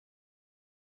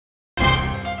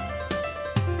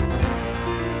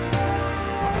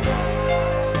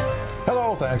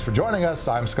Thanks for joining us.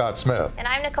 I'm Scott Smith. And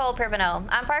I'm Nicole Pirbino.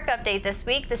 On Park Update this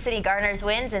week, the city garners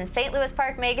wins in St. Louis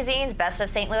Park Magazine's Best of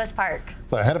St. Louis Park.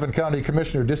 The Hennepin County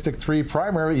Commissioner District 3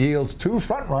 primary yields 2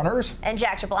 frontrunners. And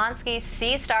Jack Jablonski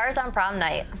sees stars on prom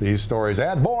night. These stories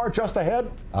and more just ahead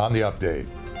on The Update.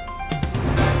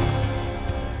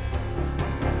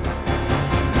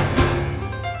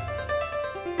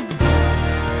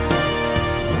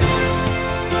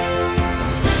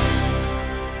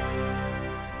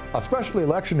 A special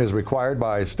election is required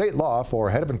by state law for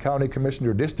Hennepin County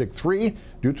Commissioner District 3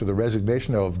 due to the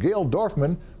resignation of Gail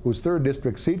Dorfman, whose 3rd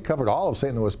district seat covered all of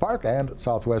St. Louis Park and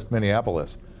southwest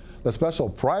Minneapolis. The special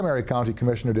primary County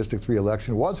Commissioner District 3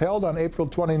 election was held on April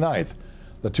 29th.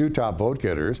 The 2 top vote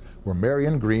getters were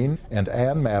Marion Green and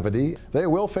Ann Mavity. They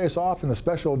will face off in the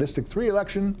special District 3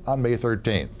 election on May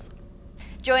 13th.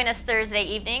 Join us Thursday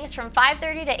evenings from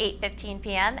 5:30 to 8:15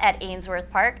 p.m. at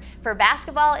Ainsworth Park for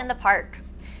Basketball in the Park.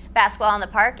 Basketball in the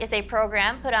Park is a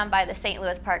program put on by the St.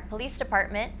 Louis Park Police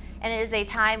Department, and it is a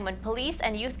time when police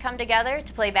and youth come together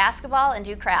to play basketball and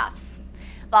do crafts.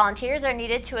 Volunteers are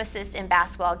needed to assist in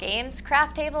basketball games,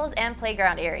 craft tables, and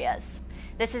playground areas.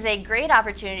 This is a great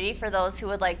opportunity for those who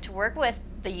would like to work with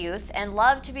the youth and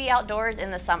love to be outdoors in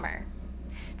the summer.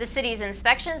 The city's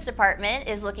inspections department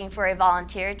is looking for a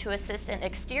volunteer to assist in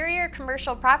exterior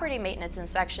commercial property maintenance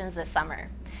inspections this summer.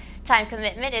 Time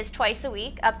commitment is twice a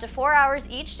week, up to 4 hours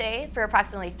each day for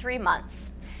approximately 3 months.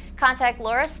 Contact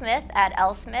Laura Smith at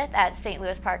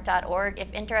lsmith@stlouispark.org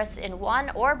if interested in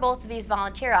one or both of these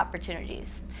volunteer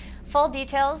opportunities. Full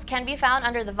details can be found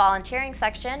under the volunteering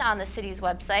section on the city's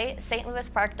website,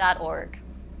 stlouispark.org.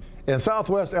 In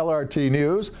Southwest LRT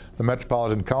News, the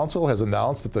Metropolitan Council has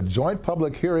announced that the joint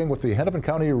public hearing with the Hennepin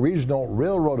County Regional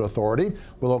Railroad Authority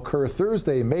will occur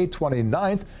Thursday, May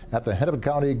 29th at the Hennepin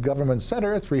County Government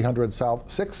Center, 300 South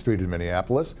 6th Street in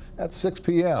Minneapolis at 6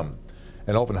 p.m.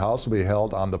 An open house will be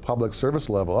held on the public service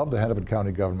level of the Hennepin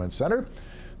County Government Center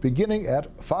beginning at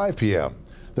 5 p.m.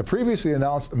 The previously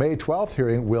announced May 12th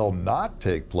hearing will not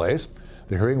take place.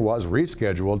 The hearing was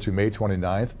rescheduled to May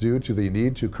 29th due to the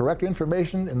need to correct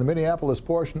information in the Minneapolis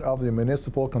portion of the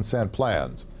municipal consent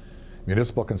plans.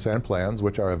 Municipal consent plans,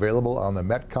 which are available on the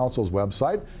Met Council's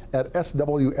website at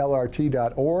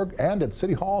swlrt.org and at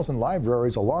city halls and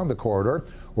libraries along the corridor,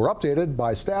 were updated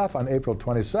by staff on April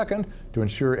 22nd to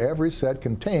ensure every set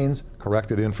contains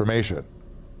corrected information.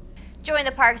 Join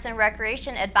the Parks and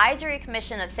Recreation Advisory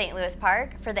Commission of St. Louis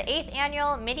Park for the 8th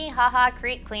annual Minnehaha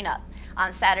Creek Cleanup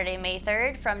on Saturday, May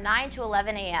 3rd from 9 to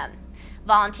 11 a.m.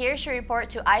 Volunteers should report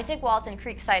to Isaac Walton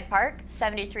Creekside Park,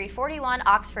 7341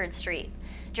 Oxford Street.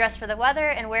 Dress for the weather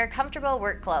and wear comfortable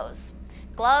work clothes.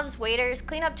 Gloves, waders,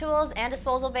 cleanup tools, and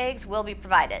disposal bags will be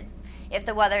provided. If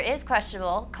the weather is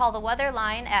questionable, call the weather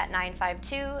line at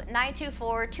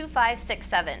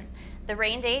 952-924-2567. The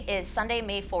rain date is Sunday,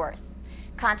 May 4th.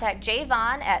 Contact Jay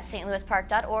Vaughn at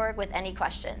stlouispark.org with any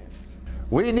questions.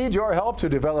 We need your help to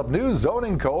develop new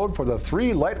zoning code for the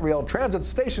 3 light rail transit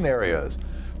station areas.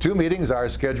 2 meetings are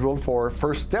scheduled for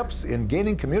first steps in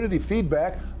gaining community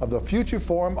feedback of the future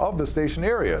form of the station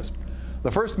areas.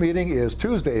 The first meeting is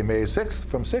Tuesday, May 6th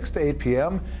from 6 to 8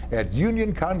 p.m. at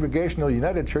Union Congregational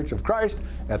United Church of Christ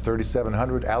at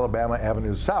 3700 Alabama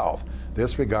Avenue South.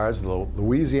 This regards the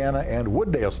Louisiana and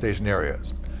Wooddale station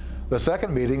areas. The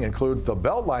second meeting includes the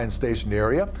Beltline station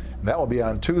area, and that will be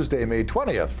on Tuesday, May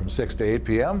 20th from 6 to 8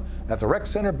 p.m. at the Rec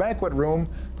Center Banquet Room,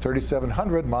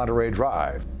 3700 Monterey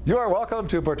Drive. You are welcome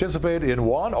to participate in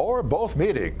one or both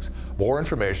meetings. More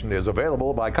information is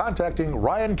available by contacting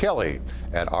Ryan Kelly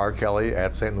at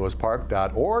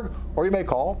rkelly@stlouispark.org, or you may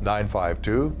call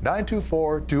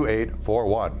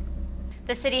 952-924-2841.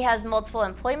 The city has multiple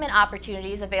employment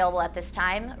opportunities available at this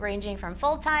time, ranging from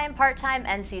full-time, part-time,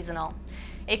 and seasonal.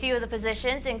 A few of the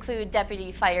positions include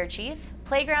Deputy Fire Chief,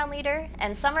 Playground Leader,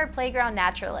 and Summer Playground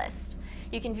Naturalist.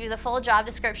 You can view the full job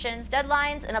descriptions,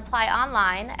 deadlines, and apply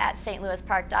online at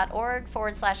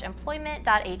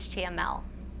stlouispark.org/employment.html.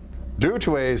 Due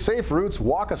to a Safe Routes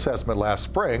walk assessment last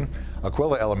spring,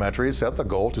 Aquila Elementary set the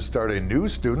goal to start a new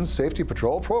Student Safety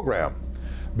Patrol program.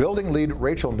 Building lead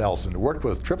Rachel Nelson worked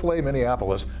with AAA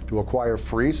Minneapolis to acquire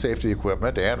free safety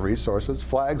equipment and resources,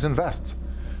 flags, and vests.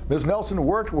 Ms. Nelson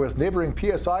worked with neighboring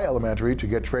PSI Elementary to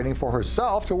get training for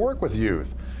herself to work with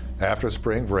youth. After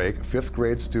spring break, 5th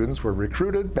grade students were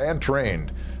recruited and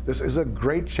trained. This is a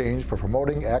great change for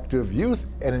promoting active youth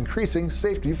and increasing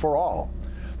safety for all.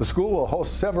 The school will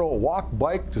host several walk,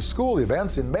 bike to school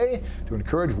events in May to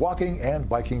encourage walking and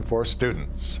biking for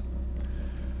students.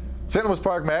 St. Louis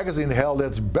Park Magazine held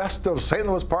its Best of St.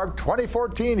 Louis Park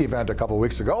 2014 event a couple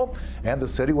weeks ago, and the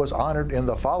city was honored in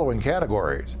the following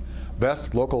categories: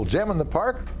 Best Local Gem in the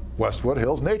Park, Westwood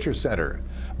Hills Nature Center.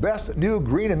 Best New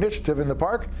Green Initiative in the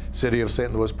Park, City of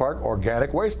St. Louis Park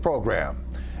Organic Waste Program.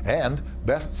 And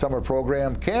Best Summer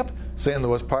Program Camp, St.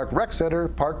 Louis Park Rec Center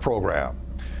Park Program.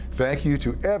 Thank you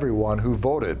to everyone who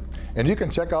voted. And you can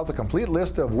check out the complete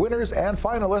list of winners and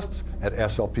finalists at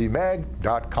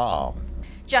slpmag.com.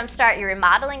 Jumpstart your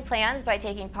remodeling plans by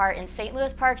taking part in St.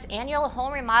 Louis Park's annual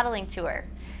home remodeling tour.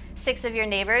 6 of your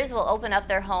neighbors will open up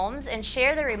their homes and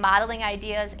share their remodeling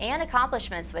ideas and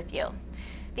accomplishments with you.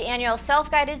 The annual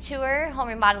self-guided tour, home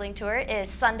remodeling tour, is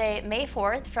Sunday, May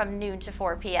 4th from noon to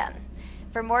 4 p.m.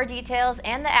 For more details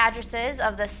and the addresses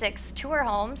of the 6 tour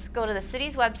homes, go to the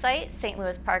city's website,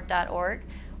 stlouispark.org,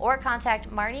 or contact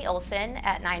Marnie Olson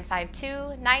at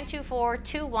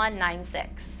 952-924-2196.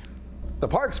 The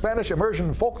Park Spanish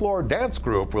Immersion Folklore Dance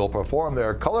Group will perform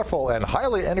their colorful and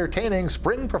highly entertaining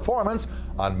spring performance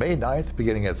on May 9th,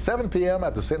 beginning at 7 p.m.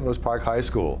 at the St. Louis Park High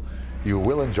School. You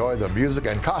will enjoy the music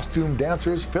and costume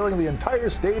dancers filling the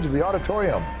entire stage of the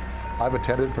auditorium. I've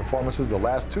attended performances the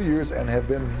last 2 years and have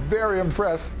been very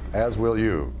impressed, as will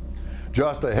you.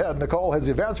 Just ahead, Nicole has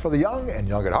events for the young and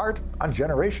young at heart on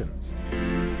Generations.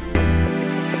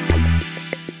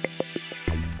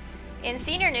 In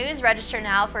senior news, register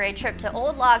now for a trip to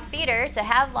Old Log Theater to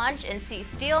have lunch and see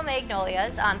Steel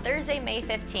Magnolias on Thursday, May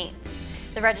 15th.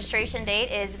 The registration date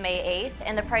is May 8th,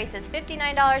 and the price is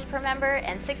 $59 per member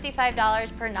and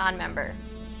 $65 per non-member.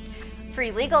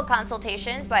 Free legal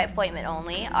consultations by appointment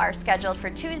only are scheduled for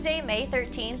Tuesday, May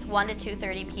 13th, 1 to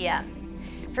 2:30 p.m.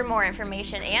 For more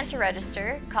information and to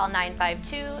register, call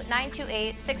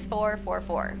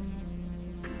 952-928-6444.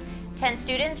 10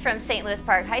 students from St. Louis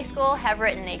Park High School have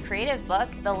written a creative book,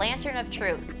 The Lantern of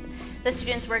Truth. The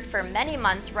students worked for many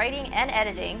months writing and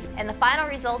editing, and the final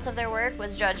result of their work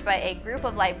was judged by a group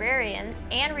of librarians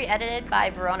and re-edited by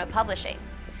Verona Publishing.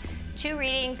 2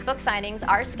 readings, book signings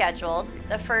are scheduled.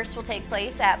 The first will take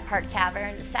place at Park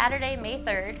Tavern Saturday, May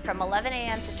 3rd from 11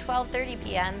 a.m. to 12:30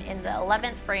 p.m. in the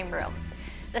 11th Frame Room.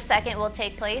 The second will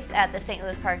take place at the St.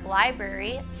 Louis Park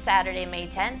Library Saturday, May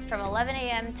 10th from 11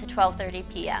 a.m. to 12:30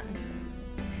 p.m.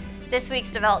 This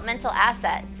week's developmental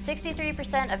asset: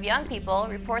 63% of young people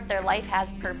report their life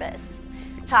has purpose.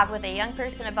 Talk with a young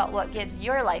person about what gives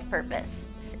your life purpose.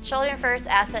 Children First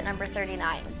asset number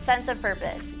 39, sense of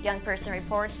purpose. Young person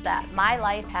reports that my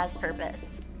life has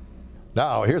purpose.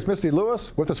 Now, here's Misty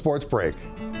Lewis with the sports break.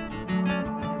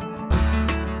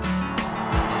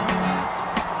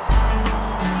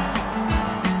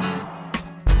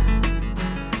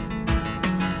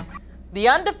 The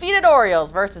undefeated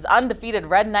Orioles versus undefeated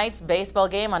Red Knights baseball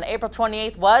game on April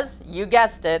 28th was, you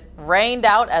guessed it, rained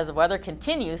out as the weather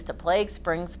continues to plague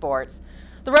spring sports.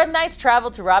 The Red Knights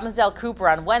traveled to Robbinsdale Cooper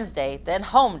on Wednesday, then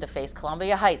home to face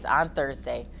Columbia Heights on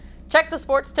Thursday. Check the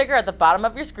sports ticker at the bottom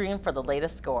of your screen for the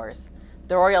latest scores.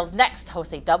 The Orioles next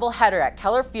host a doubleheader at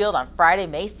Keller Field on Friday,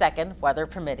 May 2nd, weather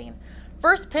permitting.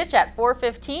 First pitch at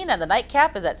 4:15 and the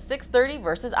nightcap is at 6:30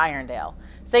 versus Irondale.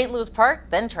 St. Louis Park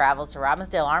then travels to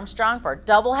Robbinsdale Armstrong for a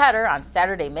doubleheader on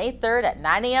Saturday, May 3rd at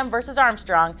 9 a.m. versus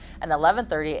Armstrong and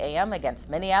 11:30 a.m.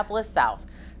 against Minneapolis South.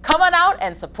 Come on out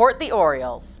and support the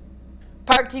Orioles.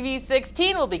 Park TV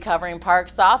 16 will be covering Park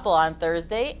softball on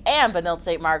Thursday and Benilde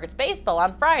St. Margaret's baseball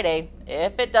on Friday,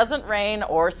 if it doesn't rain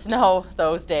or snow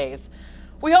those days.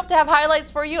 We hope to have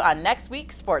highlights for you on next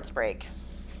week's Sports Break.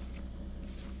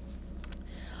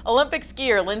 Olympic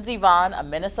skier Lindsey Vonn, a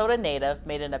Minnesota native,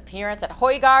 made an appearance at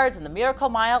Hoygaards in the Miracle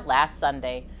Mile last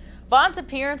Sunday. Vonn's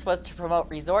appearance was to promote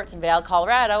resorts in Vail,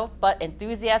 Colorado, but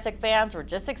enthusiastic fans were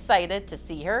just excited to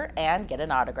see her and get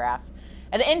an autograph.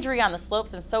 An injury on the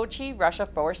slopes in Sochi, Russia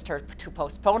forced her to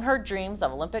postpone her dreams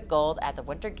of Olympic gold at the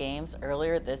Winter Games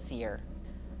earlier this year.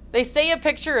 They say a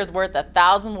picture is worth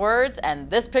 1,000 words, and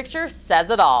this picture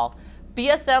says it all.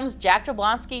 BSM's Jack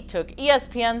Jablonski took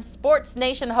ESPN Sports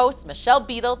Nation host Michelle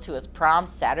Beadle to his prom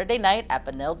Saturday night at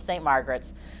Benilde St.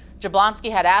 Margaret's.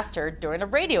 Jablonski had asked her during a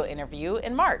radio interview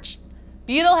in March.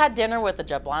 Beadle had dinner with the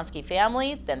Jablonski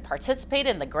family, then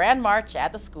participated in the Grand March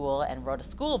at the school and rode a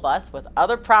school bus with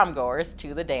other prom-goers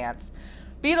to the dance.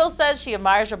 Beadle says she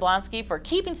admires Jablonski for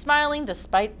keeping smiling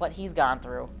despite what he's gone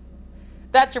through.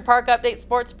 That's your Park Update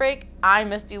Sports Break. I'm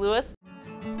Misty Lewis.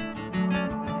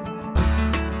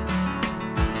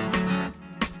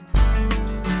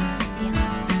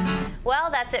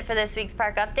 Well, that's it for this week's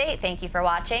Park Update. Thank you for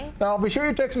watching. Now, be sure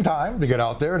you take some time to get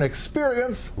out there and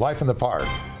experience life in the park.